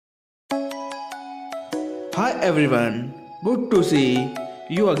Hi everyone, good to see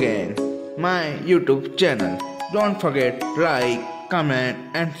you again. My YouTube channel. Don't forget like, comment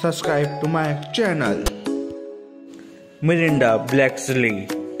and subscribe to my channel. Miranda Blakeslee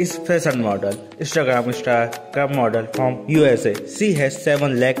is fashion model, Instagram star, club model from USA. She has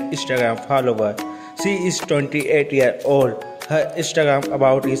 7 lakh Instagram followers. She is 28 years old. Her Instagram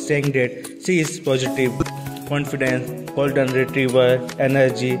about is saying that she is positive, confident, golden retriever,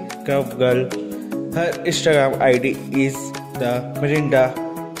 energy, curve girl. Her Instagram ID is the Miranda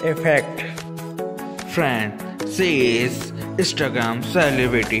Effect. Friend, she is Instagram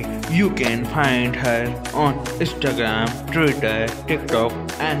celebrity. You can find her on Instagram, Twitter, TikTok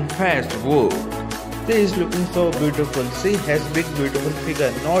and Facebook. She is looking so beautiful. She has big beautiful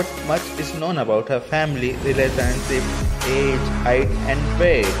figure. Not much is known about her family, relationship, age, height and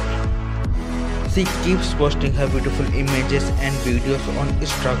weight. She keeps posting her beautiful images and videos on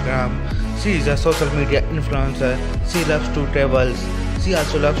Instagram. She is a social media influencer. She loves to travel. She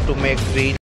also loves to make reels.